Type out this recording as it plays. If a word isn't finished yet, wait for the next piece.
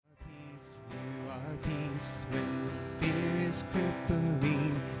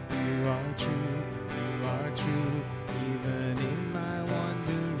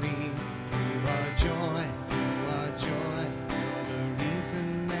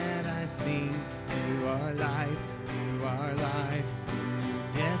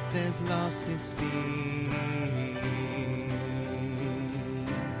lost esteem.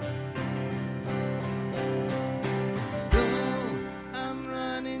 I'm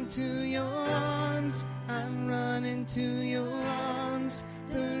running to your arms, I'm running to your arms.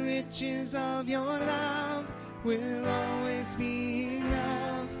 The riches of your love will always be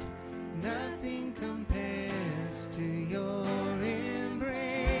enough. Nothing compares to your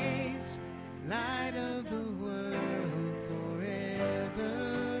embrace. Light of the world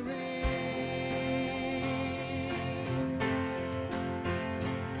forever reign.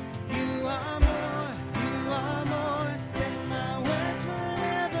 You are more than my words will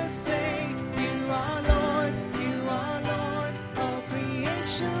ever say. You are Lord, all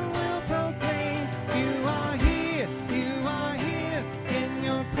creation will proclaim. You are here, in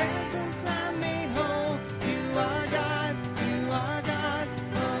your presence I'm made whole. You are God,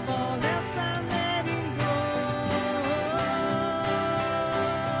 of all else I'm letting go.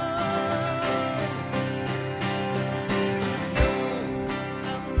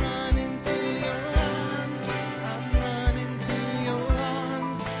 I'm running to your arms, I'm running to your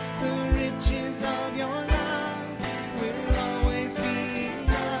arms. The riches of your love will always be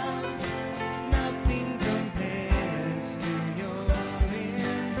enough. Nothing compares to your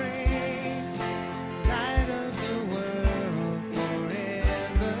embrace. Light of the world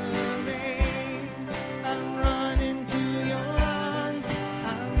forever reign. I'm running to your arms,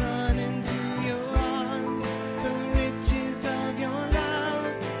 I'm running to your arms. The riches of your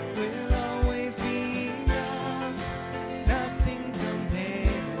love will always be enough. Nothing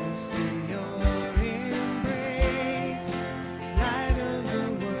compares to your embrace. Light of the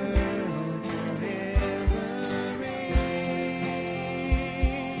world forever reign.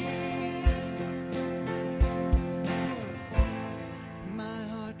 My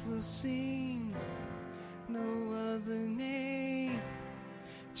heart will sing no other name.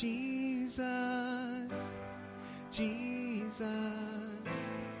 Jesus, Jesus.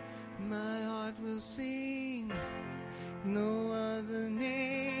 My heart will sing no other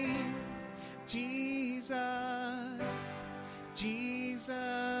name. Jesus, Jesus.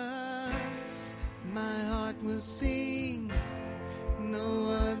 My heart will sing no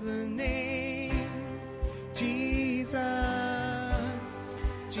other name. Jesus,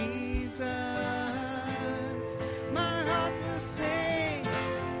 Jesus. My heart will sing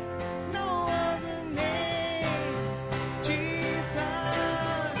no other name. Jesus,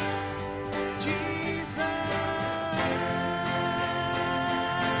 Jesus.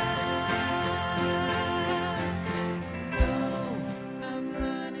 No, I'm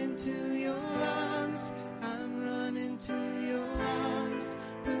running to your arms, I'm running to your arms.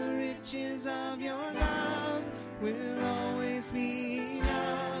 The riches of your love will always be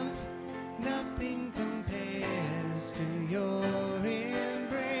enough. Nothing compares to your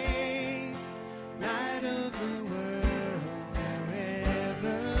embrace. Light of the world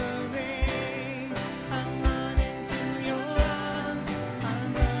forever reign. I'm running to your arms,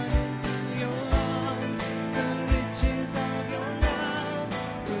 I'm running to your arms. The riches of your love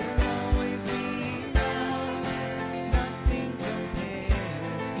will always be enough. Nothing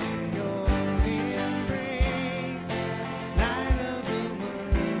compares to your embrace. Light of the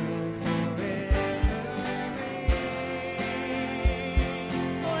world forever reign.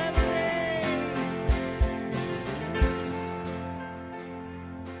 Forever reign.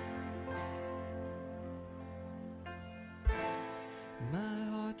 My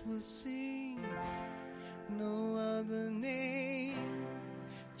heart will sing no other name.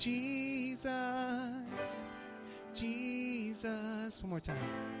 Jesus, Jesus. One more time.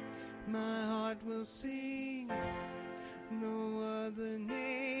 My heart will sing no other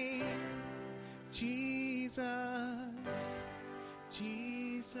name. Jesus,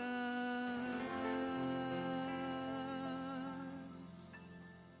 Jesus.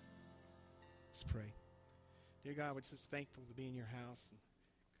 Let's pray. Dear God, we're just thankful to be in your house.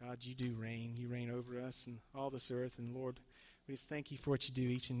 God, you do reign. You reign over us and all this earth. And Lord, we just thank you for what you do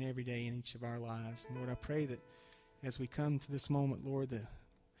each and every day in each of our lives. And Lord, I pray that as we come to this moment, Lord, that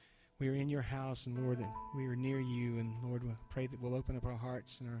we are in your house, and Lord, that we are near you. And Lord, we pray that we'll open up our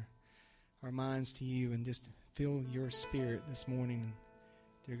hearts and our minds to you and just feel your spirit this morning. And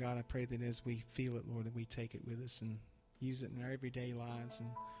dear God, I pray that as we feel it, Lord, that we take it with us and use it in our everyday lives. And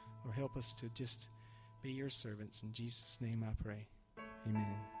Lord, help us to just be your servants. In Jesus' name I pray.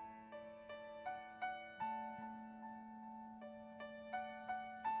 Amen.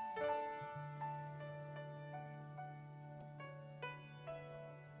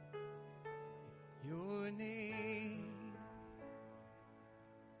 Your name,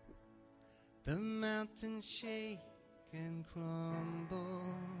 the mountains shake and crumble.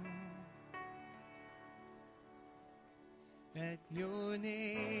 At your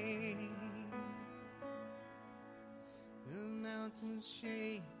name, the mountains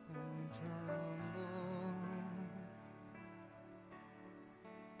shake and tremble.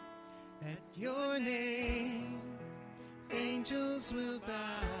 At your name, angels will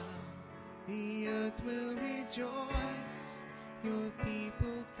bow, the earth will rejoice, your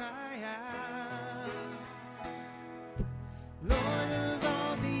people cry out. Lord of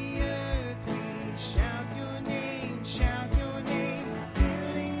all the earth, we shout your name,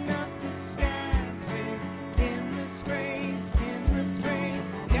 filling up the skies with endless praise,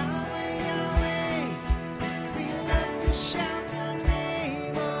 Yahweh, Yahweh, we love to shout your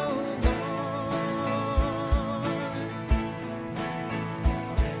name, oh Lord.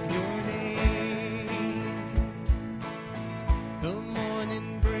 At your name, the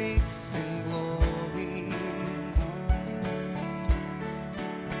morning breaks in glory.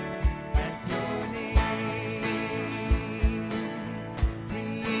 At your name,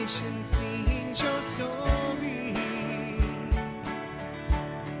 creation sings your story.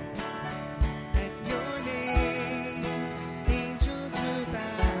 At your name, angels will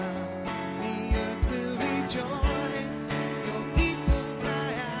bow, the earth will rejoice, your people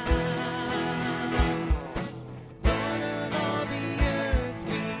cry out. Lord of all the earth,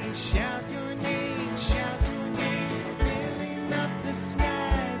 we shout your name, filling up the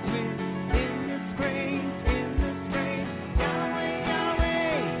skies with endless praise, Yahweh,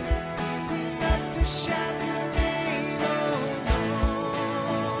 Yahweh, we love to shout your name, oh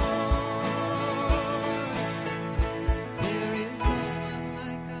Lord. There is no one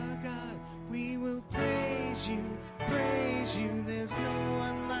like our God, we will praise you, there's no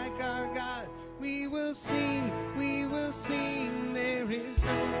one like our God, we will sing, there is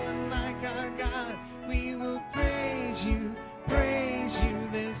no one like our God, we will praise you,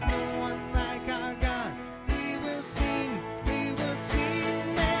 there's no one like our God, we will sing, there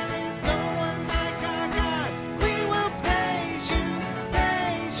is no one like our God, we will praise you,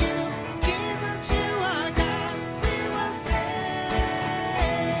 Jesus, you are God, we will sing.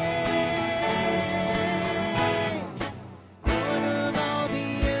 Lord of all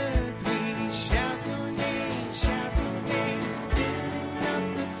the earth, we shout your name, filling up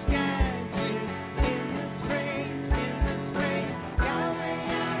the skies with endless praise, Yahweh,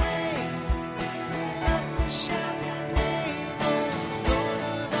 Yahweh, we love to shout your name, oh Lord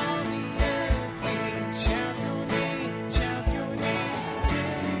of all the earth, we shout your name,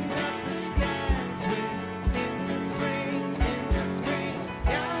 filling up the skies with endless praise,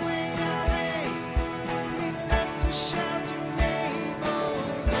 Yahweh, Yahweh, we love to shout your name, oh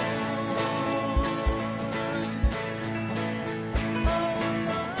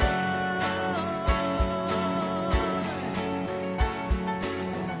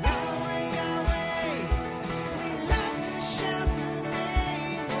Yahweh, Yahweh, we love to shout your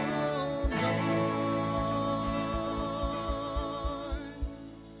name, oh Lord.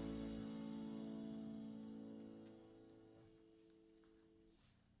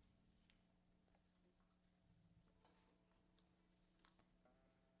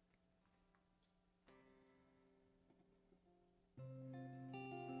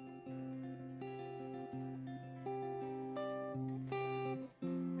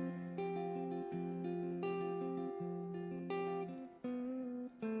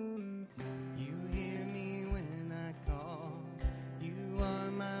 You hear me when I call, you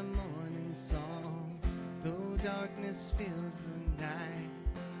are my morning song. Though darkness fills the night,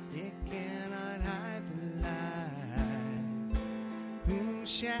 it cannot hide the light. Whom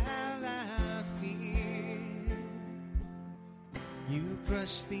shall I fear? You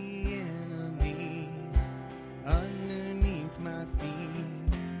crush the enemy underneath my feet.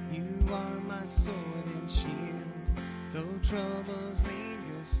 You are my sword and shield, though troubles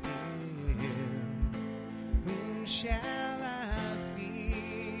linger still. Whom shall I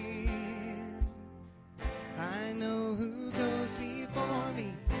fear? I know who goes before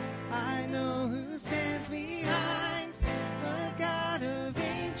me, I know who stands behind. The God of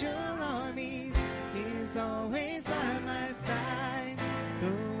angel armies is always by my side.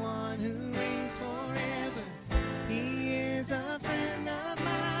 The one who reigns forever, he is a friend of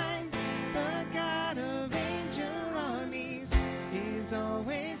mine. The God of angel armies is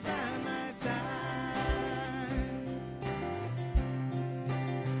always by my side.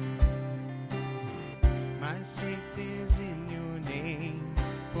 My strength is in your name,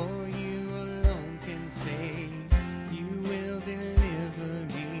 for you alone can save. You will deliver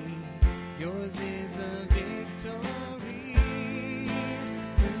me, yours is the victory.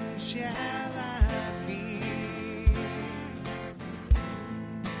 Whom shall I fear?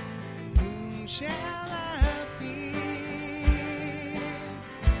 Whom shall I fear?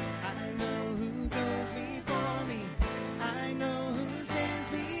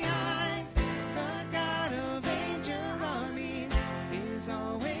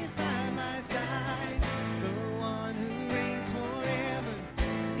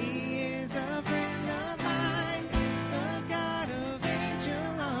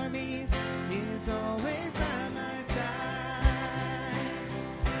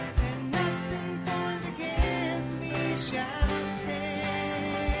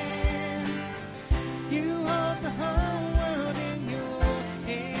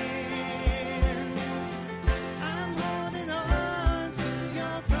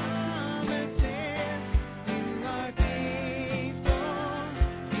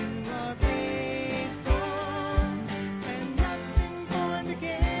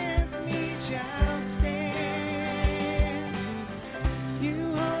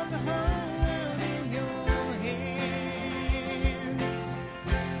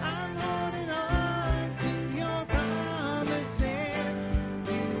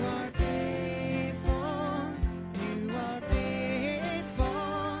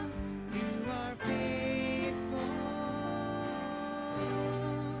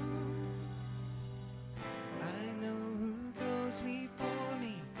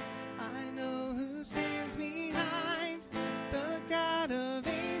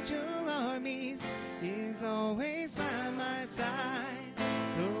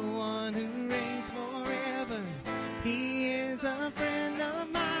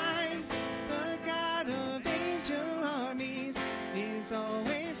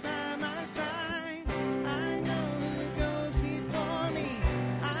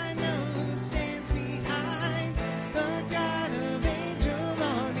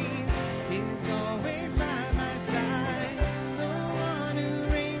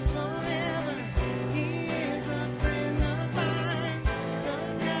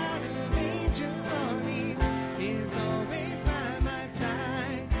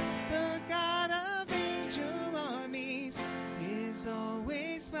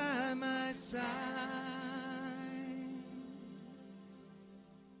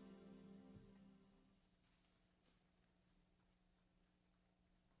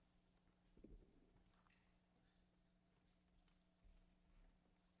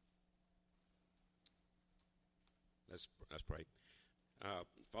 Let's pray.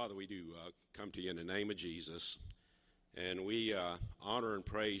 Father, we do come to you in the name of Jesus, and we honor and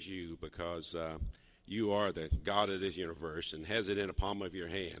praise you because you are the God of this universe and has it in the palm of your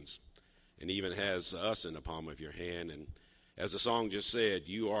hands, and even has us in the palm of your hand. And as the song just said,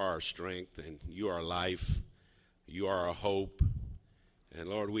 you are our strength, and you are life, you are our hope. And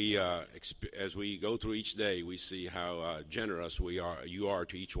Lord, we as we go through each day, we see how generous you are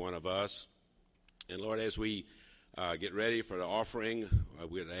to each one of us. And Lord, as we get ready for the offering,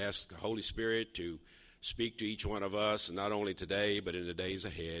 we'd ask the Holy Spirit to speak to each one of us, not only today, but in the days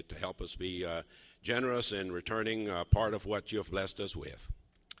ahead, to help us be generous in returning part of what you have blessed us with.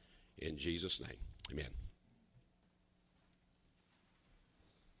 In Jesus' name, amen.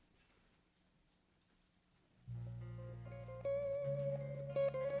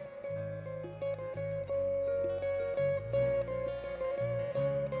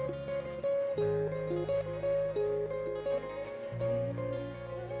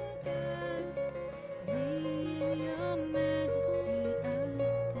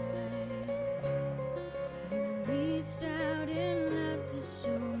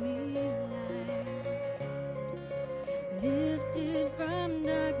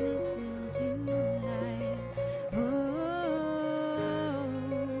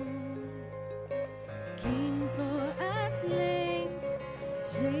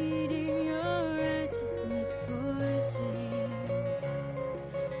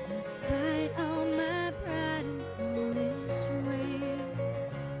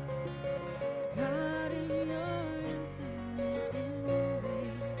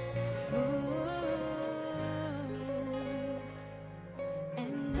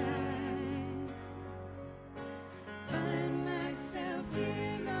 Find myself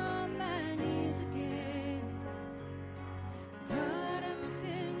here on my knees again.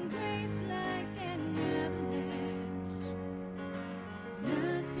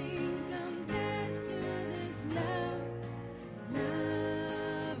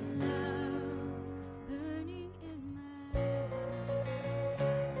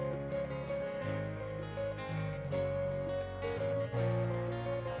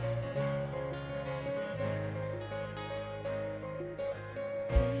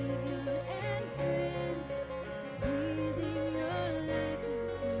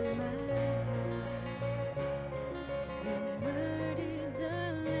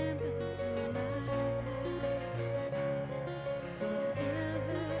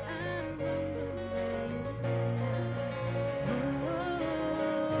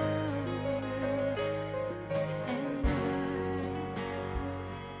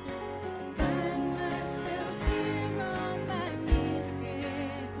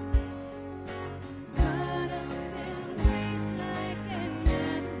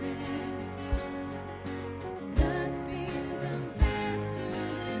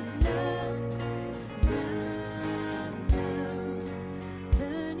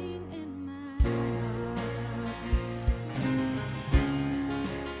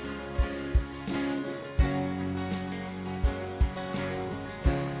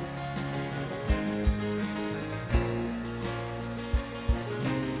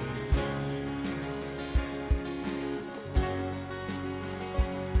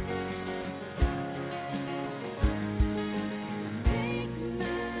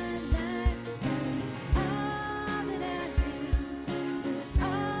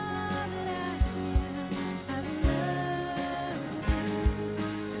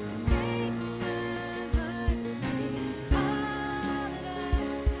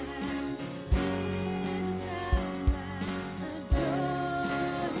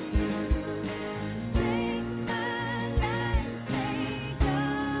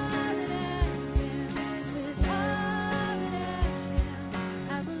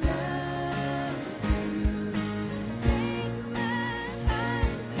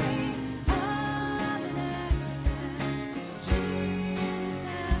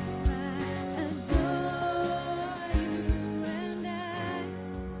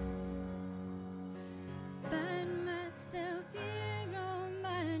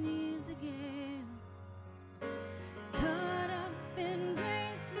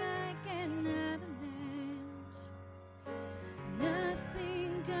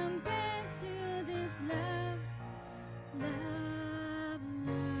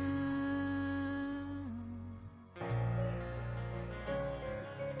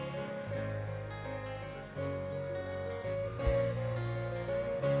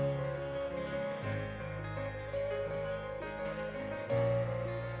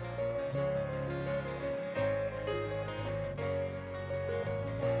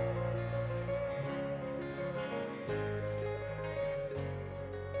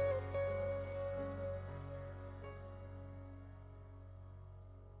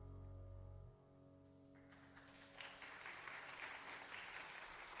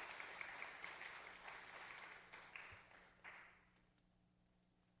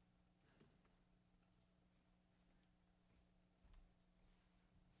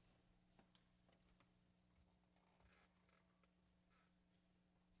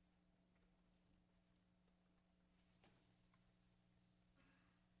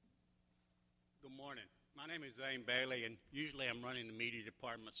 Good morning. My name is Zane Bailey, and usually I'm running the media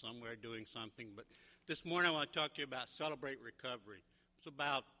department somewhere doing something, but this morning I want to talk to you about Celebrate Recovery. It's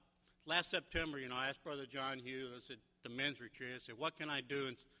about last September, I asked Brother John Hughes at the men's retreat, I said, what can I do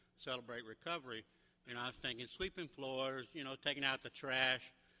in Celebrate Recovery? I was thinking sweeping floors, taking out the trash,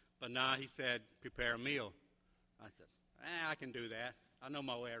 but now he said, prepare a meal. I said, I can do that. I know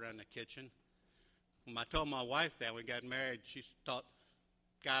my way around the kitchen. When I told my wife that we got married, she thought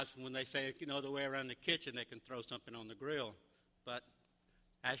guys, when they say, the way around the kitchen, they can throw something on the grill. But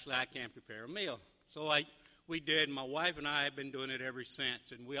actually, I can't prepare a meal. So we did. My wife and I have been doing it ever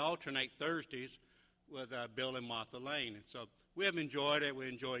since. And we alternate Thursdays with Bill and Martha Lane. And so we have enjoyed it. We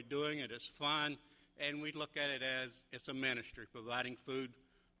enjoy doing it. It's fun. And we look at it as it's a ministry, providing food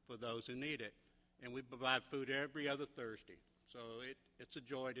for those who need it. And we provide food every other Thursday. So it's a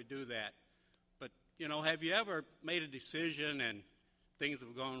joy to do that. But, have you ever made a decision and things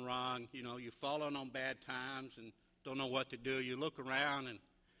have gone wrong, you've fallen on bad times and don't know what to do. You look around and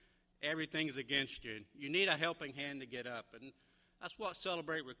everything's against you. You need a helping hand to get up. And that's what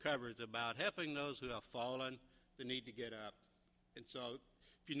Celebrate Recovery is about, helping those who have fallen that need to get up. And so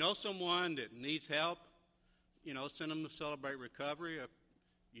if you know someone that needs help, send them to Celebrate Recovery. If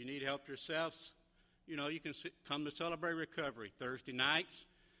you need help yourselves, you can come to Celebrate Recovery Thursday nights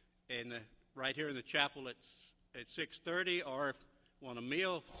and right here in the chapel at 6:30, or if want a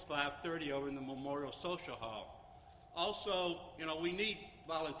meal, it's 5:30 over in the Memorial Social Hall. Also, we need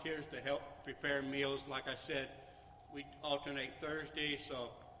volunteers to help prepare meals. Like I said, we alternate Thursday, so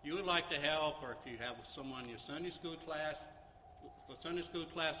if you would like to help, or if you have someone in your Sunday school class, if a Sunday school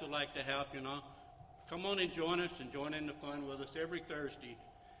class would like to help, come on and join us and join in the fun with us every Thursday,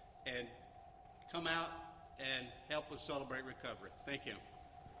 and come out and help us celebrate recovery. Thank you.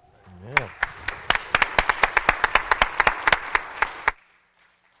 Amen.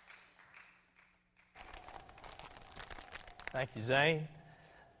 Thank you, Zane.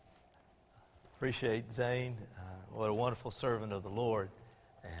 Appreciate Zane. What a wonderful servant of the Lord.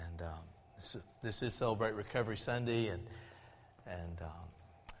 And this is Celebrate Recovery Sunday. And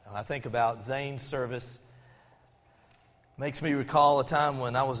I think about Zane's service. Makes me recall a time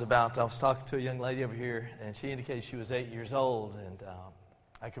when I was talking to a young lady over here, and she indicated she was 8 years old. And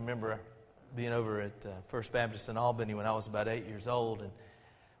I can remember being over at First Baptist in Albany when I was about 8 years old. And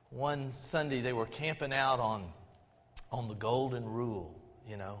one Sunday they were camping out on the golden rule.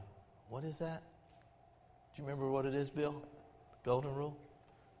 What is that? Do you remember what it is, Bill? Golden rule?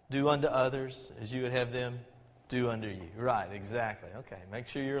 Do unto others as you would have them do unto you. Right, exactly. Okay, make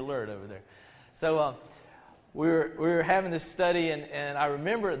sure you're alert over there. So we were having this study, and I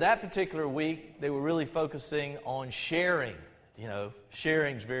remember that particular week they were really focusing on sharing.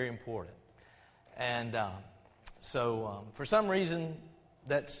 Sharing is very important. And so for some reason,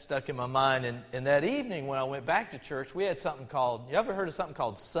 that stuck in my mind. And that evening when I went back to church, we had something called, you ever heard of something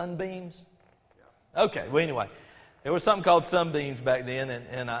called sunbeams? Yeah. Okay, well anyway, there was something called sunbeams back then,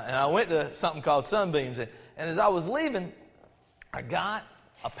 and I went to something called sunbeams. And as I was leaving, I got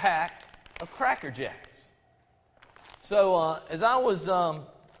a pack of Cracker Jacks. So as I was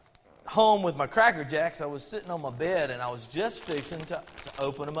home with my Cracker Jacks, I was sitting on my bed, and I was just fixing to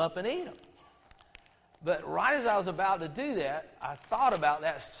open them up and eat them. But right as I was about to do that, I thought about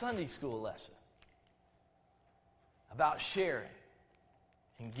that Sunday school lesson about sharing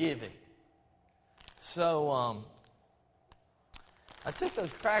and giving. So I took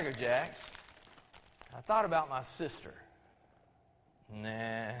those Cracker Jacks. I thought about my sister. Nah,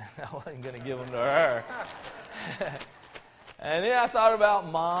 I wasn't going to give them to her. And then I thought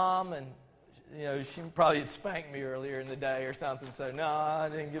about Mom, and she probably had spanked me earlier in the day or something. So no, I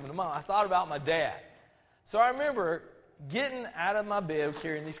didn't give them to Mom. I thought about my dad. So I remember getting out of my bed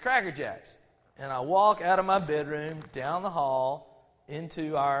carrying these Cracker Jacks. And I walk out of my bedroom, down the hall,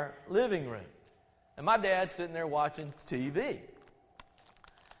 into our living room. And my dad's sitting there watching TV.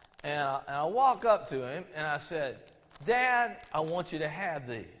 And I walk up to him, and I said, Dad, I want you to have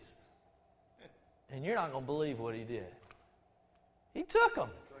these. And you're not going to believe what he did. He took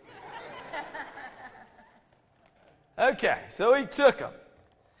them. Okay, so he took them.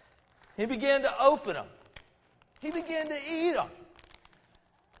 He began to open them. He began to eat them.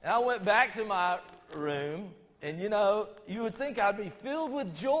 And I went back to my room, and you would think I'd be filled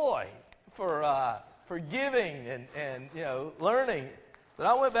with joy for giving and learning. But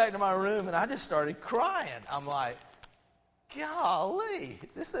I went back to my room, and I just started crying. I'm like, golly,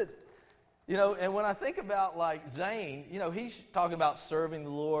 this is, and when I think about like Zane, he's talking about serving the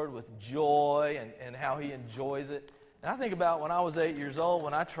Lord with joy and how he enjoys it. And I think about when I was 8 years old,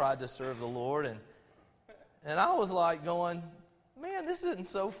 when I tried to serve the Lord, and I was like going, man, this isn't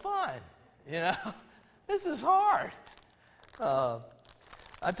so fun. You know, this is hard.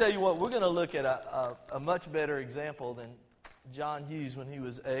 I tell you what, we're going to look at a much better example than John used when he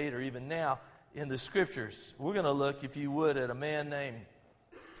was 8 or even now in the Scriptures. We're going to look, if you would, at a man named,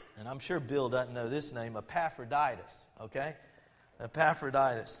 and I'm sure Bill doesn't know this name, Epaphroditus, okay?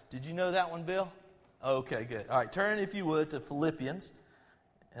 Epaphroditus. Did you know that one, Bill? Okay, good. All right, turn, if you would, to Philippians.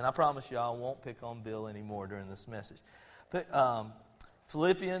 And I promise you I won't pick on Bill anymore during this message. But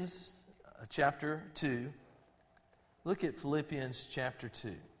Philippians chapter 2. Look at Philippians chapter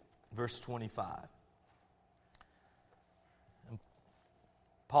 2, verse 25. And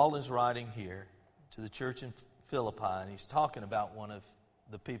Paul is writing here to the church in Philippi, and he's talking about one of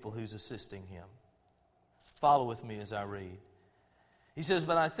the people who's assisting him. Follow with me as I read. He says,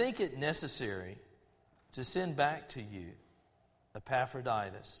 "But I think it necessary to send back to you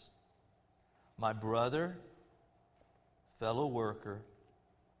Epaphroditus, my brother, fellow worker,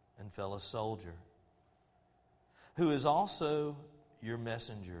 and fellow soldier, who is also your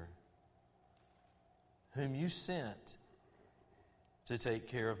messenger, whom you sent to take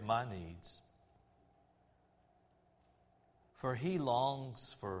care of my needs. For he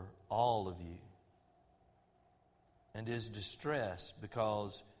longs for all of you and is distressed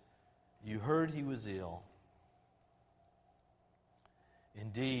because you heard he was ill.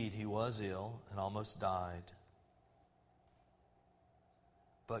 Indeed, he was ill and almost died.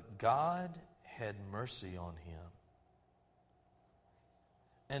 But God had mercy on him.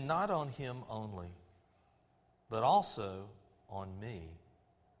 And not on him only, but also on me,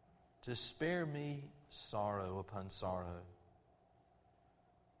 to spare me sorrow upon sorrow.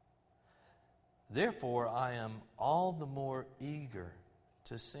 Therefore, I am all the more eager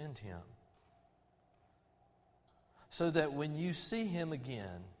to send him, so that when you see him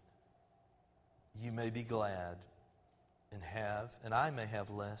again, you may be glad and I may have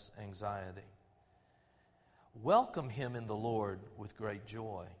less anxiety. Welcome him in the Lord with great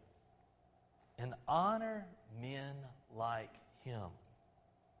joy, and honor men like him,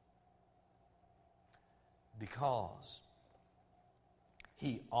 because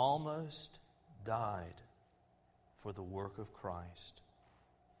he almost died for the work of Christ,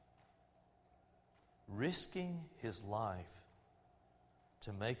 risking his life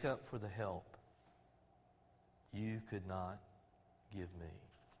to make up for the help you could not give me."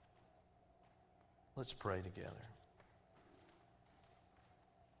 Let's pray together.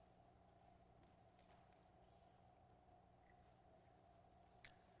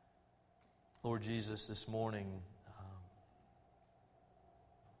 Lord Jesus, this morning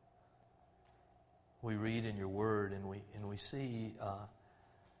we read in your word and we see a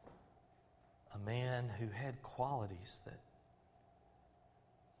man who had qualities that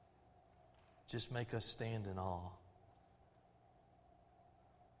just make us stand in awe.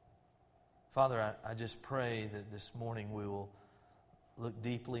 Father, I just pray that this morning we will look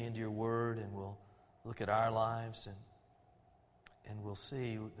deeply into your word and we'll look at our lives and we'll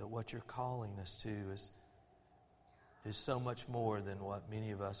see that what you're calling us to is so much more than what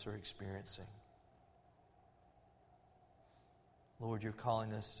many of us are experiencing. Lord, you're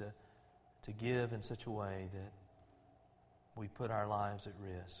calling us to give in such a way that we put our lives at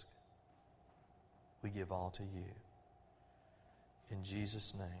risk. We give all to you. In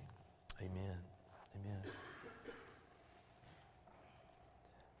Jesus' name, amen. Amen.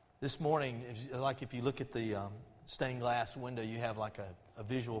 This morning, if you look at the stained glass window, you have like a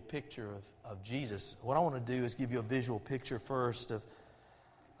visual picture of Jesus. What I want to do is give you a visual picture first of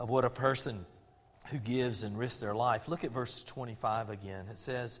what a person who gives and risks their life. Look at verse 25 again. It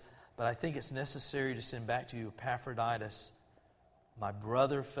says, "But I think it's necessary to send back to you Epaphroditus, my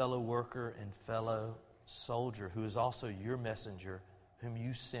brother, fellow worker, and fellow soldier, who is also your messenger, whom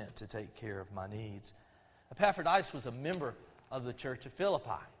you sent to take care of my needs." Epaphroditus was a member of the church of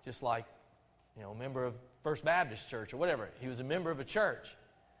Philippi, just like, a member of First Baptist Church or whatever. He was a member of a church.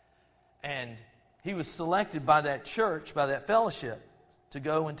 And he was selected by that church, by that fellowship, to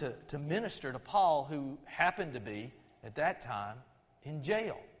go and to minister to Paul, who happened to be, at that time, in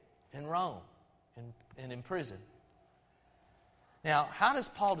jail in Rome and in prison. Now, how does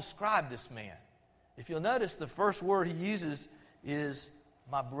Paul describe this man? If you'll notice, the first word he uses is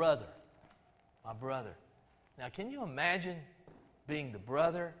my brother. My brother. Now, can you imagine being the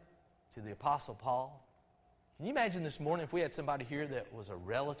brother to the Apostle Paul? Can you imagine this morning if we had somebody here that was a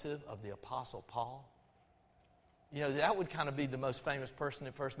relative of the Apostle Paul? That would kind of be the most famous person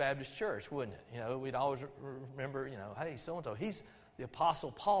at First Baptist Church, wouldn't it? We'd always remember, hey, so-and-so, he's the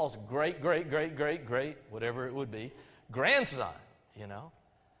Apostle Paul's great, whatever it would be, grandson,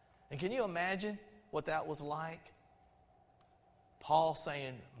 And can you imagine what that was like? Paul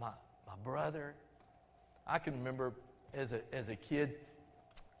saying, my my brother. I can remember as a kid,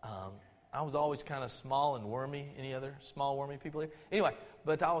 I was always kind of small and wormy. Any other small, wormy people here? Anyway,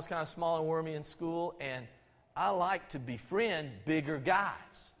 but I was kind of small and wormy in school, and I liked to befriend bigger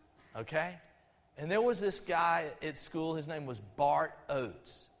guys, okay? And there was this guy at school, his name was Bart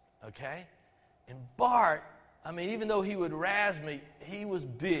Oates, okay? And Bart, I mean, even though he would razz me, he was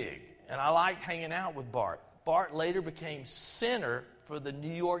big, and I liked hanging out with Bart. Bart later became center for the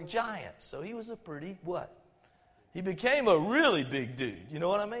New York Giants, so he was a pretty what? He became a really big dude, you know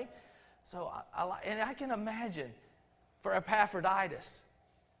what I mean? So, and I can imagine for Epaphroditus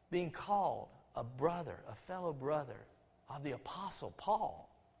being called a brother, a fellow brother of the Apostle Paul.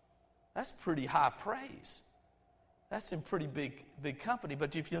 That's pretty high praise. That's in pretty big company.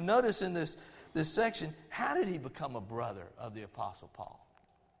 But if you'll notice in this section, how did he become a brother of the Apostle Paul?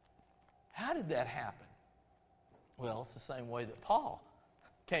 How did that happen? Well, it's the same way that Paul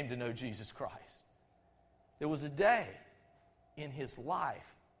came to know Jesus Christ. There was a day in his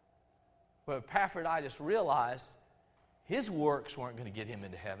life where Epaphroditus realized his works weren't going to get him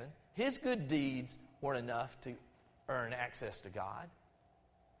into heaven. His good deeds weren't enough to earn access to God.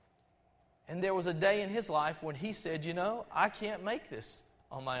 And there was a day in his life when he said, you know, I can't make this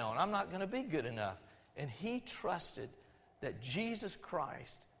on my own. I'm not going to be good enough. And he trusted that Jesus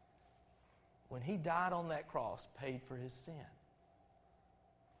Christ, when he died on that cross, paid for his sin.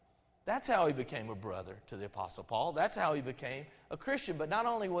 That's how he became a brother to the Apostle Paul. That's how he became a Christian. But not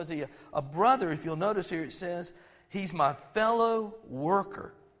only was he a brother, if you'll notice here it says, he's my fellow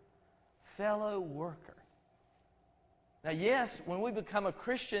worker. Fellow worker. Now, yes, when we become a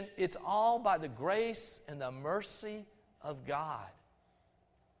Christian, it's all by the grace and the mercy of God.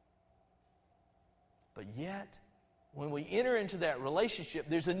 But yet, when we enter into that relationship,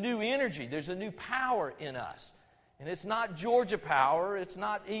 there's a new energy, there's a new power in us. And it's not Georgia Power, it's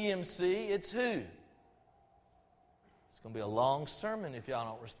not EMC, it's who? It's going to be a long sermon if y'all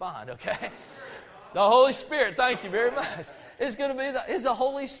don't respond, okay? The Holy Spirit, thank you very much. It's going to be it's the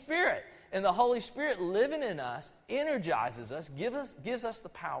Holy Spirit. And the Holy Spirit living in us energizes us, gives us the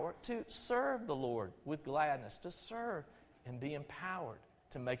power to serve the Lord with gladness, to serve and be empowered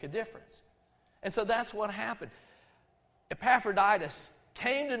to make a difference. And so that's what happened. Epaphroditus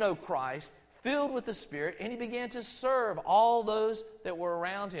came to know Christ, filled with the Spirit, and he began to serve all those that were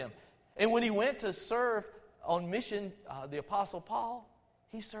around him. And when he went to serve on mission, the Apostle Paul,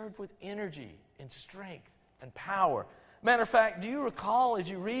 he served with energy and strength and power. Matter of fact, do you recall as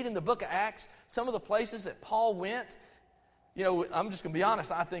you read in the book of Acts some of the places that Paul went? You know, I'm just going to be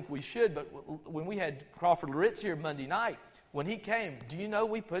honest, I think we should, but when we had Crawford Loritz here Monday night, when he came, do you know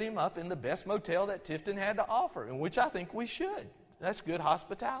we put him up in the best motel that Tifton had to offer, in which I think we should. That's good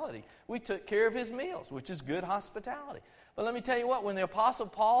hospitality. We took care of his meals, which is good hospitality. But let me tell you what, when the Apostle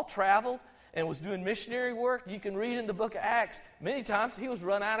Paul traveled and was doing missionary work, you can read in the book of Acts, many times he was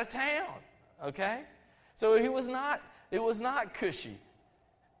run out of town, okay? So it was not cushy.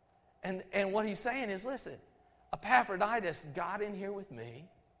 And what he's saying is, listen, Epaphroditus got in here with me,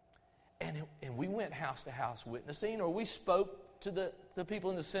 and we went house to house witnessing, or we spoke to the people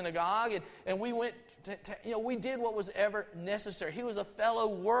in the synagogue, and we went we did what was ever necessary. He was a fellow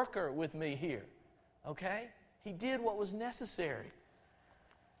worker with me here, okay? He did what was necessary.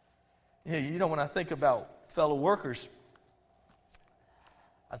 You know, when I think about fellow workers,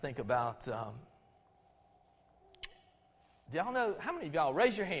 I think about, do y'all know, how many of y'all,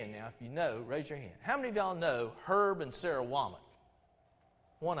 raise your hand now, if you know, raise your hand. How many of y'all know Herb and Sarah Womack?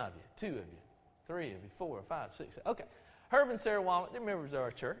 One of you, two of you, three of you, 4, 5, 6, okay. Herb and Sarah Womack, they're members of our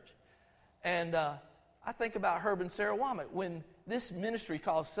church. And I think about Herb and Sarah Womack. When this ministry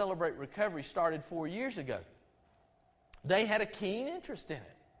called Celebrate Recovery started 4 years ago, they had a keen interest in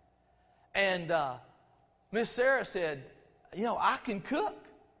it. And Miss Sarah said, you know, I can cook.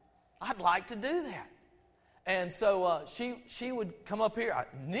 I'd like to do that. And so she would come up here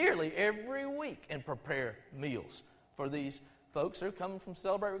nearly every week and prepare meals for these folks that are coming from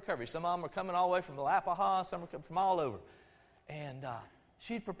Celebrate Recovery. Some of them are coming all the way from Lappaha, some are coming from all over. And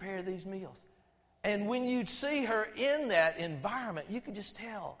she'd prepare these meals. And when you'd see her in that environment, you could just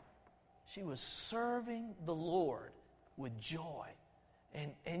tell she was serving the Lord with joy.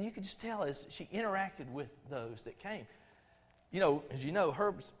 And you could just tell as she interacted with those that came. You know, as you know,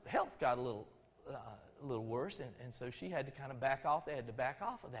 Herb's health got a little worse, and so she had to kind of back off. They had to back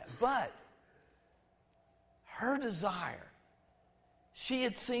off of that. But her desire, she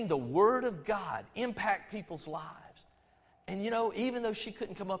had seen the Word of God impact people's lives. And, you know, even though she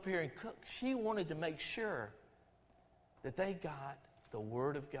couldn't come up here and cook, she wanted to make sure that they got the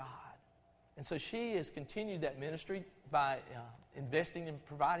Word of God. And so she has continued that ministry by investing in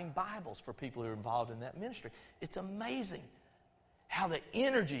providing Bibles for people who are involved in that ministry. It's amazing how the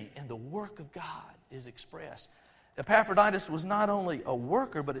energy and the work of God is expressed. Epaphroditus was not only a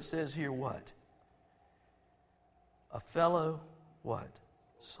worker, but it says here what? A fellow what?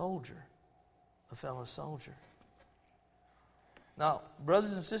 Soldier. A fellow soldier. Now,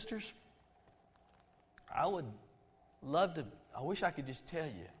 brothers and sisters, I wish I could just tell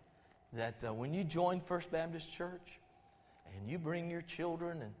you that when you join First Baptist Church and you bring your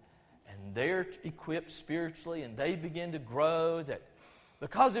children and they're equipped spiritually and they begin to grow, that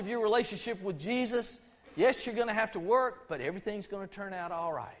because of your relationship with Jesus, yes, you're going to have to work, but everything's going to turn out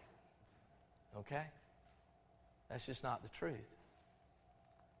all right. Okay? That's just not the truth.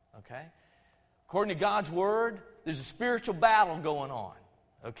 Okay? According to God's Word, there's a spiritual battle going on.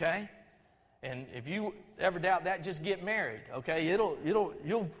 Okay? And if you ever doubt that, just get married. Okay?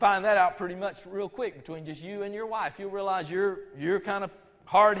 You'll find that out pretty much real quick between just you and your wife. You'll realize you're kind of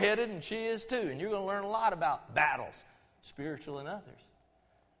hard-headed and she is too. And you're going to learn a lot about battles, spiritual and others.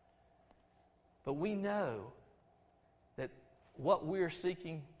 But we know that what we're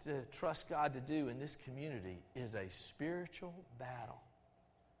seeking to trust God to do in this community is a spiritual battle.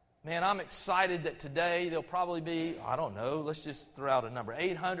 Man, I'm excited that today there'll probably be, I don't know, let's just throw out a number,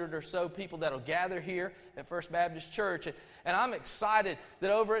 800 or so people that'll gather here at First Baptist Church. And I'm excited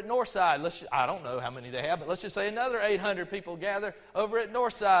that over at Northside, I don't know how many they have, but let's just say another 800 people gather over at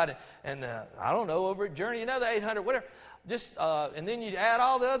Northside. And I don't know, over at Journey, another 800, whatever. And then you add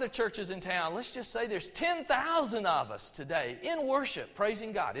all the other churches in town. Let's just say there's 10,000 of us today in worship,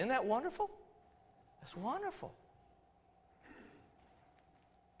 praising God. Isn't that wonderful? That's wonderful.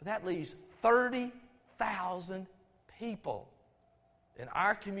 But that leaves 30,000 people in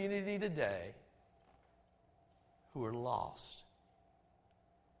our community today who are lost.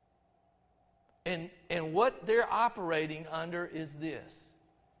 And what they're operating under is this.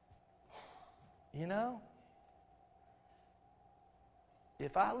 You know,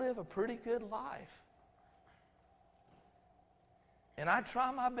 if I live a pretty good life and I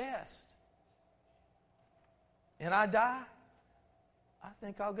try my best and I die, I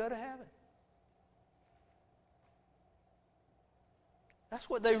think I'll go to heaven. That's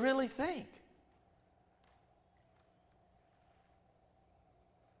what they really think.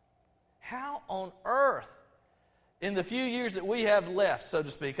 How on earth, in the few years that we have left, so to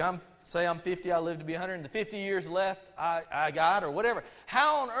speak, say I'm 50, I live to be 100, and the 50 years left I got, or whatever,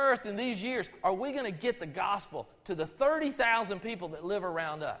 how on earth in these years are we going to get the gospel to the 30,000 people that live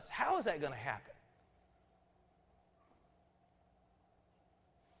around us? How is that going to happen?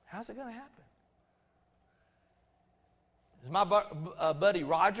 How's it going to happen? Is my buddy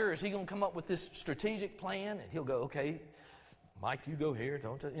Roger, is he going to come up with this strategic plan? And he'll go, okay, Mike, you go here.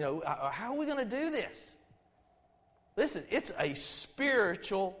 How are we going to do this? Listen, it's a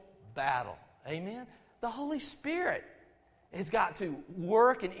spiritual battle. Amen? The Holy Spirit has got to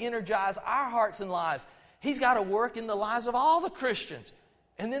work and energize our hearts and lives. He's got to work in the lives of all the Christians.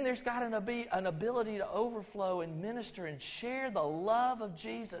 And then there's got to be an ability to overflow and minister and share the love of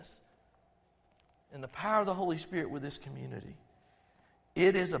Jesus and the power of the Holy Spirit with this community.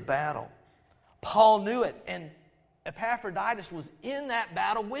 It is a battle. Paul knew it, and Epaphroditus was in that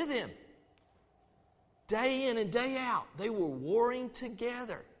battle with him. Day in and day out, they were warring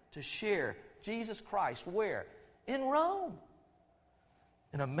together to share Jesus Christ. Where? In Rome,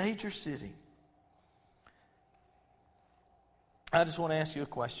 in a major city. I just want to ask you a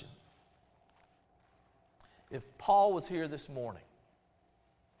question. If Paul was here this morning,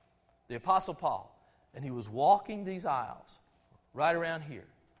 the Apostle Paul, and he was walking these aisles right around here,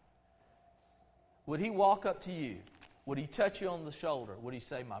 would he walk up to you? Would he touch you on the shoulder? Would he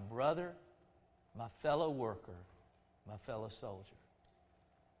say, my brother, my fellow worker, my fellow soldier?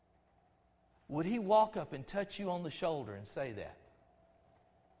 Would he walk up and touch you on the shoulder and say that?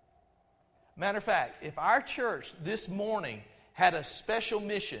 Matter of fact, if our church this morning had a special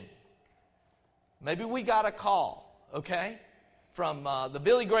mission, maybe we got a call, okay, from the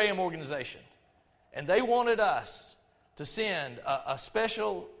Billy Graham organization, and they wanted us to send a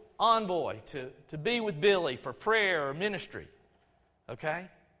special envoy to be with Billy for prayer or ministry, okay?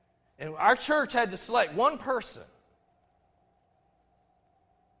 And our church had to select one person.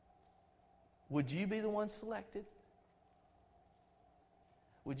 Would you be the one selected?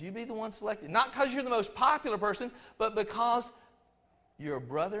 Would you be the one selected? Not because you're the most popular person, but because you're a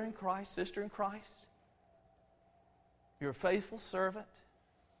brother in Christ, sister in Christ. You're a faithful servant.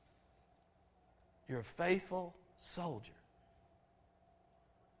 You're a faithful soldier.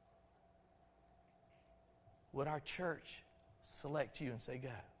 Would our church select you and say, go?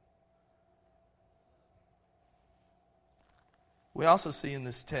 We also see in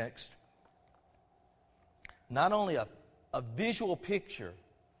this text not only a visual picture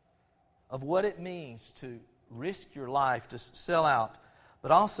of what it means to risk your life, to sell out,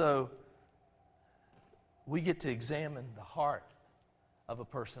 but also we get to examine the heart of a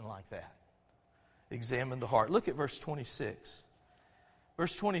person like that. Examine the heart. Look at verse 26.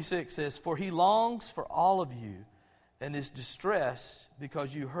 Verse 26 says, "For he longs for all of you and is distressed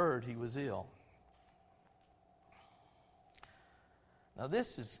because you heard he was ill." Now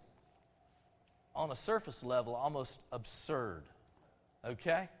this is, on a surface level, almost absurd.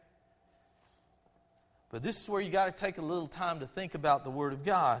 Okay? But this is where you got to take a little time to think about the Word of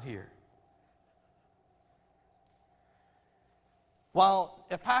God here. While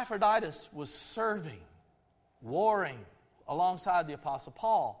Epaphroditus was serving, warring alongside the Apostle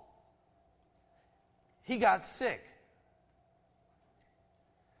Paul, he got sick.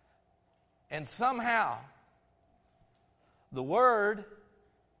 And somehow, the word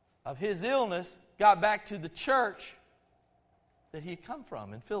of his illness got back to the church that he had come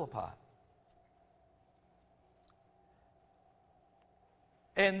from in Philippi.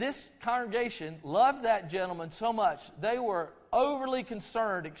 And this congregation loved that gentleman so much, they were overly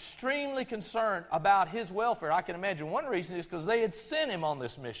concerned, extremely concerned about his welfare. I can imagine one reason is because they had sent him on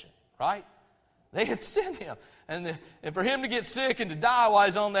this mission, right? They had sent him. And for him to get sick and to die while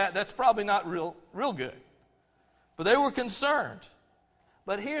he's on that's probably not real good. But they were concerned.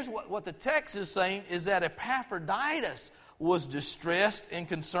 But here's what the text is saying, is that Epaphroditus was distressed and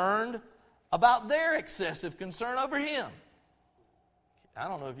concerned about their excessive concern over him. I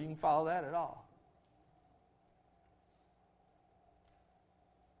don't know if you can follow that at all.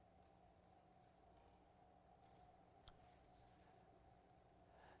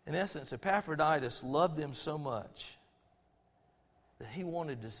 In essence, Epaphroditus loved them so much that he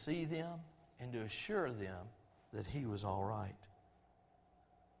wanted to see them and to assure them that he was all right.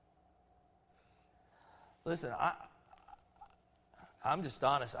 Listen, I'm just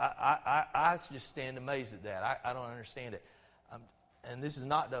honest. I just stand amazed at that. I don't understand it. And this is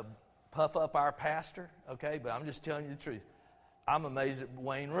not to puff up our pastor, okay, but I'm just telling you the truth. I'm amazed at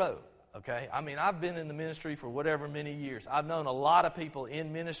Wayne Rowe, okay? I mean, I've been in the ministry for whatever many years. I've known a lot of people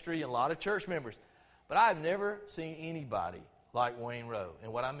in ministry and a lot of church members, but I've never seen anybody like Wayne Rowe.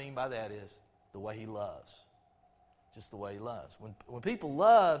 And what I mean by that is the way he loves. Just the way he loves. When people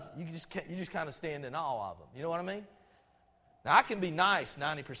love, you just kind of stand in awe of them. You know what I mean? Now, I can be nice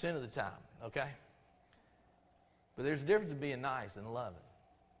 90% of the time, okay? But there's a difference in being nice and loving.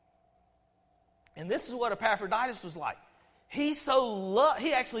 And this is what Epaphroditus was like. He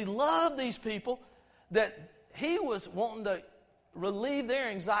actually loved these people that he was wanting to relieve their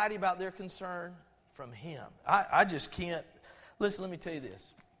anxiety about their concern from him. I just can't. Listen, let me tell you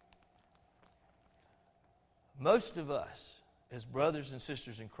this. Most of us, as brothers and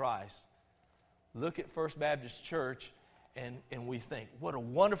sisters in Christ, look at First Baptist Church and we think, what a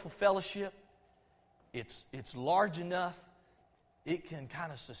wonderful fellowship. It's large enough, it can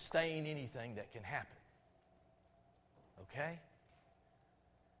kind of sustain anything that can happen. Okay?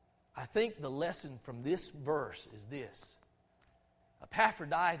 I think the lesson from this verse is this.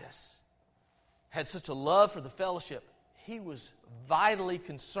 Epaphroditus had such a love for the fellowship, he was vitally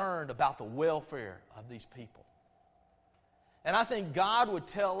concerned about the welfare of these people. And I think God would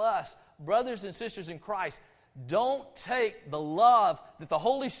tell us, brothers and sisters in Christ, don't take the love that the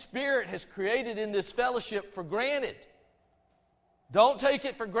Holy Spirit has created in this fellowship for granted. Don't take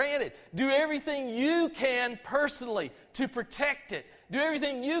it for granted. Do everything you can personally to protect it. Do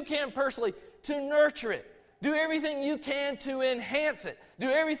everything you can personally to nurture it. Do everything you can to enhance it. Do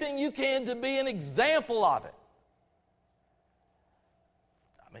everything you can to be an example of it.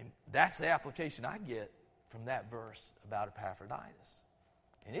 I mean, that's the application I get from that verse about Epaphroditus.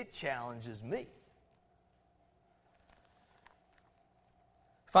 And it challenges me.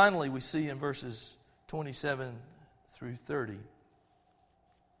 Finally, we see in verses 27 through 30,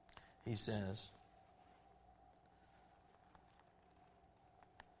 he says,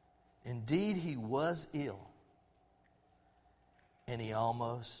 "Indeed, he was ill, and he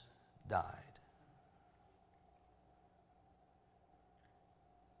almost died."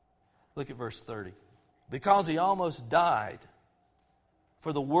 Look at verse 30. "Because he almost died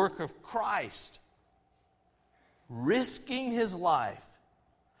for the work of Christ, risking his life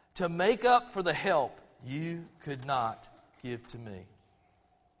to make up for the help you could not give to me."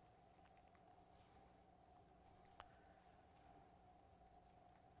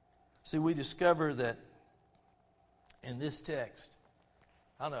 See, we discover that in this text,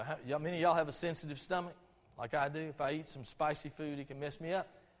 I don't know, how many of y'all have a sensitive stomach like I do? If I eat some spicy food, it can mess me up.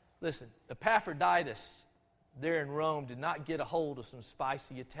 Listen, Epaphroditus there in Rome did not get a hold of some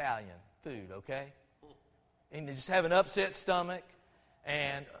spicy Italian food, okay? And just have an upset stomach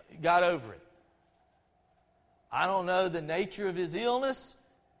and got over it. I don't know the nature of his illness,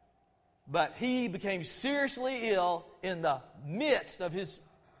 but he became seriously ill in the midst of his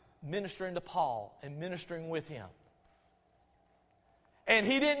ministering to Paul and ministering with him. And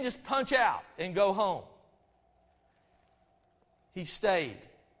he didn't just punch out and go home. He stayed.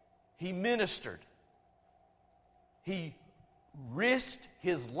 He ministered. He risked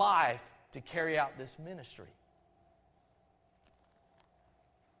his life to carry out this ministry.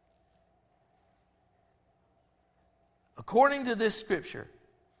 According to this scripture,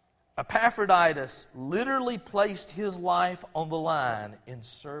 Epaphroditus literally placed his life on the line in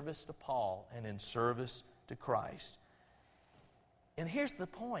service to Paul and in service to Christ. And here's the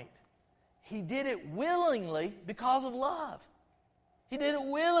point. He did it willingly because of love. He did it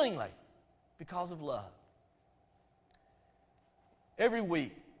willingly because of love. Every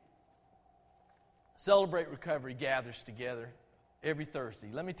week, Celebrate Recovery gathers together every Thursday.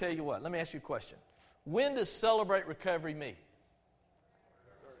 Let me tell you what. Let me ask you a question. When does Celebrate Recovery meet?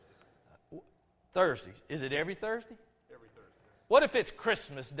 Thursdays. Is it every Thursday? Every Thursday. What if it's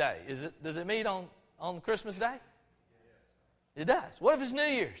Christmas Day? Does it meet on Christmas Day? It does. What if it's New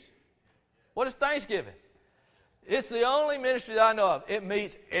Year's? What is Thanksgiving? It's the only ministry that I know of. It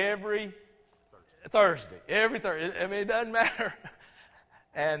meets every Thursday. Every Thursday. I mean, it doesn't matter.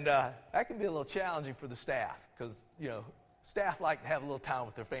 And that can be a little challenging for the staff because, staff like to have a little time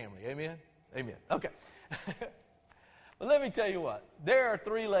with their family. Amen? Amen. Okay. But let me tell you what. There are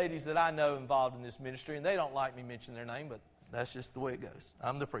 3 ladies that I know involved in this ministry, and they don't like me mentioning their name, but that's just the way it goes.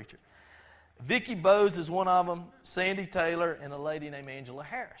 I'm the preacher. Vicki Bowes is one of them, Sandy Taylor, and a lady named Angela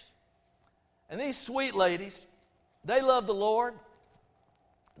Harris. And these sweet ladies, they love the Lord,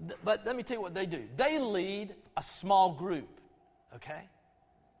 but let me tell you what they do. They lead a small group, okay?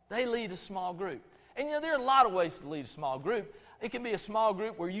 They lead a small group. And there are a lot of ways to lead a small group. It can be a small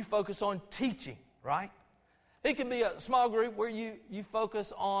group where you focus on teaching, right? It can be a small group where you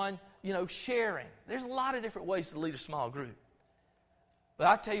focus on, sharing. There's a lot of different ways to lead a small group. But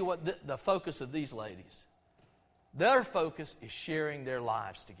I tell you what, the focus of these ladies, their focus is sharing their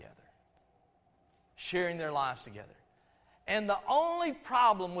lives together. Sharing their lives together. And the only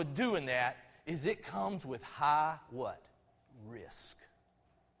problem with doing that is it comes with high what? Risk.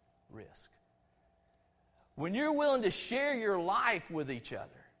 Risk. When you're willing to share your life with each other,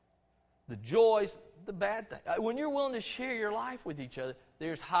 the joys, the bad things, when you're willing to share your life with each other,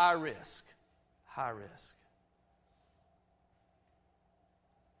 there's high risk. High risk.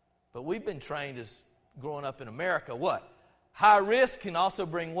 But we've been trained as growing up in America, what? High risk can also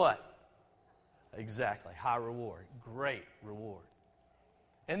bring what? Exactly, high reward. Great reward.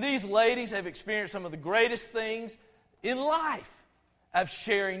 And these ladies have experienced some of the greatest things in life of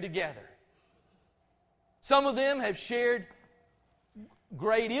sharing together. Some of them have shared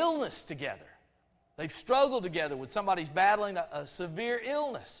great illness together. They've struggled together with somebody's battling a severe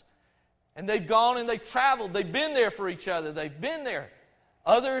illness. And they've gone and they've traveled. They've been there for each other. They've been there.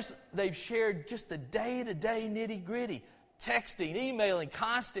 Others, they've shared just the day-to-day nitty-gritty, texting, emailing,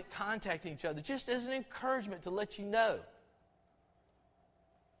 constant contacting each other, just as an encouragement to let you know.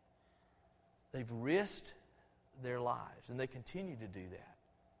 They've risked their lives, and they continue to do that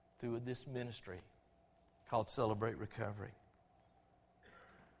through this ministry called Celebrate Recovery.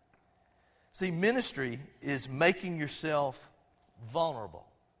 See, ministry is making yourself vulnerable.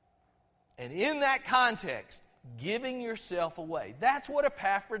 And in that context, giving yourself away. That's what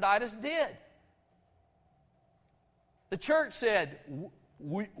Epaphroditus did. The church said,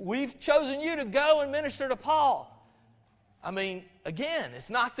 we've chosen you to go and minister to Paul. I mean, again, it's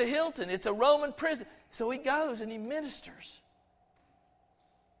not the Hilton, it's a Roman prison. So he goes and he ministers.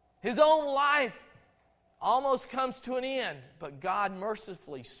 His own life almost comes to an end, but God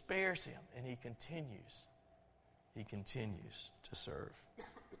mercifully spares him, and he continues. He continues to serve.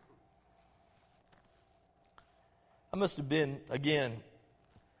 I must have been, again,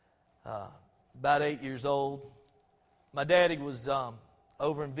 about 8 years old. My daddy was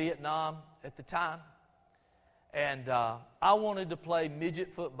over in Vietnam at the time, and I wanted to play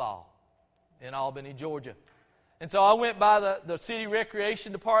midget football in Albany, Georgia. And so I went by the city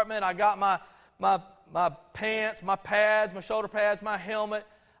recreation department. I got my pants, my pads, my shoulder pads, my helmet.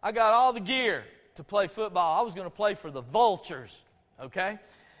 I got all the gear to play football. I was going to play for the Vultures, okay?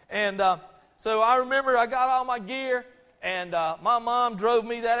 And so I remember I got all my gear, and my mom drove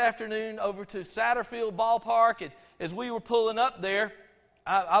me that afternoon over to Satterfield Ballpark. And as we were pulling up there,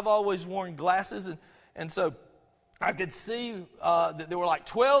 I've always worn glasses, and so I could see that there were like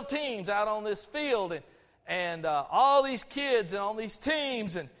 12 teams out on this field, and all these kids and all these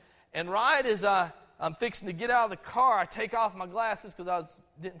teams. And right as I'm fixing to get out of the car, I take off my glasses because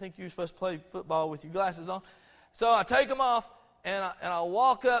didn't think you were supposed to play football with your glasses on. So I take them off, and I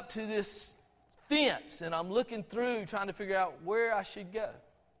walk up to this fence, and I'm looking through trying to figure out where I should go.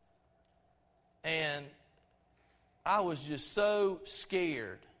 And I was just so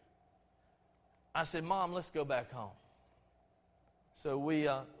scared. I said, Mom, let's go back home. So we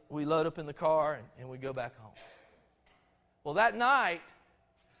load up in the car, and we go back home. Well, that night,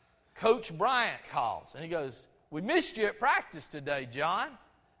 Coach Bryant calls, and he goes, we missed you at practice today, John.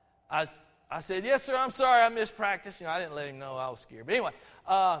 I said, yes, sir, I'm sorry I missed practice. I didn't let him know I was scared. But anyway,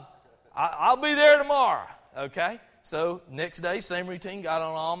 I'll be there tomorrow, okay? So next day, same routine, got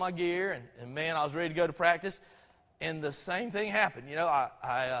on all my gear, and man, I was ready to go to practice. And the same thing happened.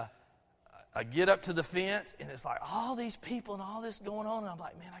 I get up to the fence, and it's like all these people and all this going on. And I'm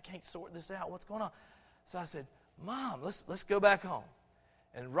like, man, I can't sort this out. What's going on? So I said, Mom, let's go back home.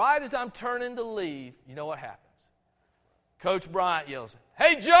 And right as I'm turning to leave, you know what happens? Coach Bryant yells,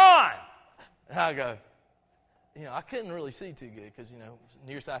 hey, John! And I go, I couldn't really see too good because,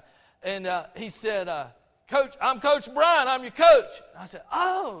 near side. And he said, Coach, I'm Coach Bryant. I'm your coach. And I said,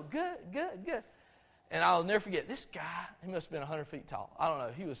 oh, good. And I'll never forget, this guy, he must have been 100 feet tall. I don't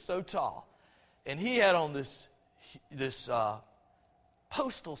know. He was so tall. And he had on this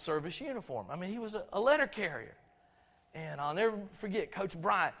postal service uniform. I mean, he was a letter carrier. And I'll never forget Coach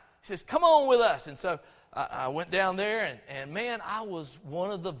Bryant. He says, come on with us. And so I went down there, and man, I was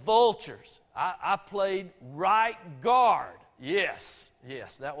one of the vultures. I played right guard. Yes,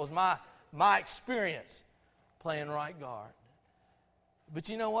 that was my experience, playing right guard. But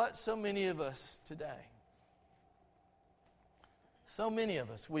you know what? So many of us today,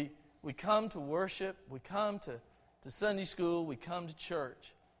 we come to worship, we come to Sunday school, we come to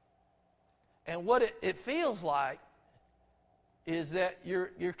church. And what it feels like is that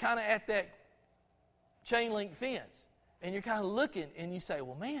you're kind of at that chain link fence, and you're kind of looking, and you say,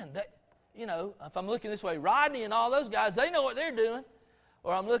 well, man, if I'm looking this way, Rodney and all those guys, they know what they're doing.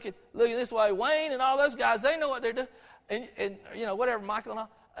 Or I'm looking this way, Wayne and all those guys, they know what they're doing. And whatever, Michael and all.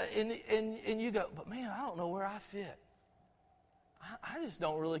 And you go, but man, I don't know where I fit. I just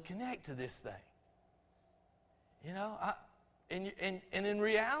don't really connect to this thing. And in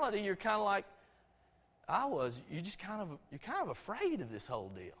reality, you're kind of like I was. You're kind of afraid of this whole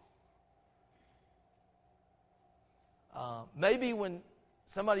deal. Maybe when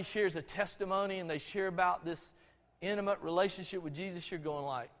somebody shares a testimony and they share about this intimate relationship with Jesus, you're going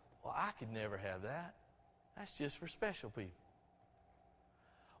like, well, I could never have that. That's just for special people.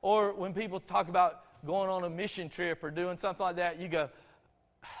 Or when people talk about going on a mission trip or doing something like that, you go,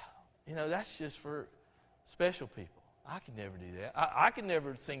 that's just for special people. I could never do that. I could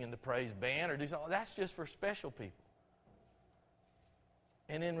never sing in the praise band or do something. That's just for special people.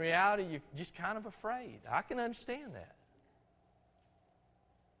 And in reality, you're just kind of afraid. I can understand that.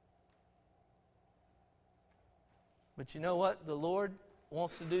 But you know what the Lord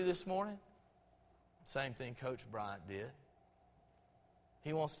wants to do this morning? Same thing Coach Bryant did.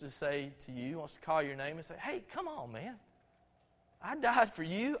 He wants to say to you, he wants to call your name and say, hey, come on, man. I died for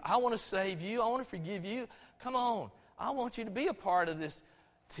you. I want to save you. I want to forgive you. Come on. I want you to be a part of this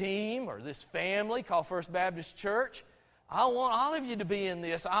team or this family called First Baptist Church. I want all of you to be in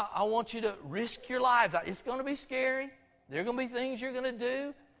this. I want you to risk your lives. It's going to be scary. There are going to be things you're going to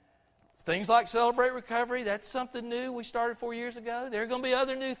do. Things like Celebrate Recovery, that's something new we started 4 years ago. There are going to be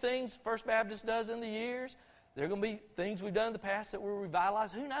other new things First Baptist does in the years. There are going to be things we've done in the past that will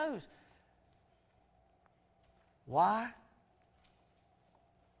revitalize. Who knows? Why?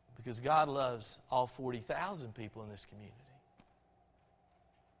 Because God loves all 40,000 people in this community.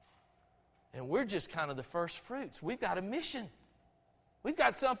 And we're just kind of the first fruits. We've got a mission. We've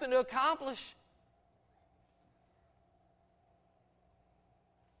got something to accomplish.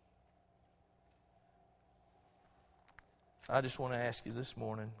 I just want to ask you this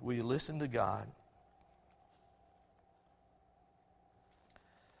morning, will you listen to God?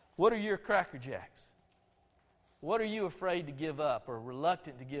 What are your Cracker Jacks? What are you afraid to give up or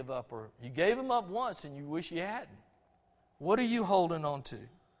reluctant to give up, or you gave them up once and you wish you hadn't? What are you holding on to?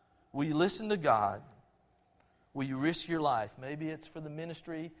 Will you listen to God? Will you risk your life? Maybe it's for the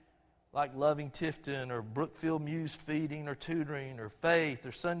ministry like Loving Tifton or Brookfield Muse Feeding or Tutoring or Faith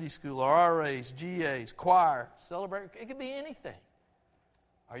or Sunday School or RAs, GAs, choir, Celebrate. It could be anything.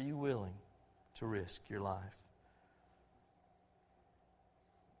 Are you willing to risk your life?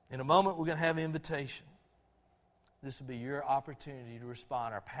 In a moment, we're going to have an invitation. This will be your opportunity to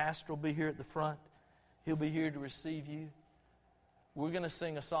respond. Our pastor will be here at the front. He'll be here to receive you. We're going to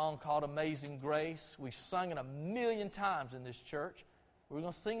sing a song called Amazing Grace. We've sung it 1,000,000 times in this church. We're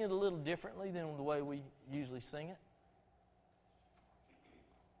going to sing it a little differently than the way we usually sing it.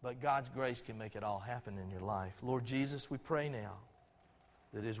 But God's grace can make it all happen in your life. Lord Jesus, we pray now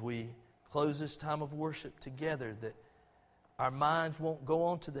that as we close this time of worship together, that our minds won't go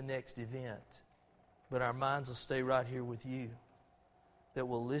on to the next event, but our minds will stay right here with you. That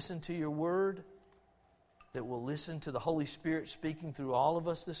we'll listen to your word, that we'll listen to the Holy Spirit speaking through all of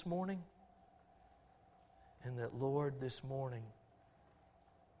us this morning, and that, Lord, this morning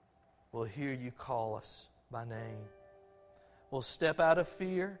we'll hear you call us by name. We'll step out of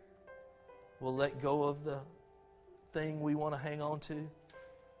fear. We'll let go of the thing we want to hang on to, and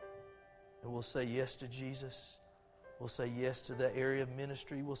we'll say yes to Jesus. We'll say yes to that area of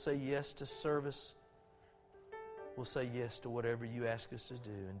ministry. We'll say yes to service. We'll say yes to whatever you ask us to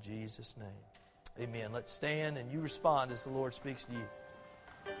do in Jesus' name. Amen. Let's stand and you respond as the Lord speaks to you.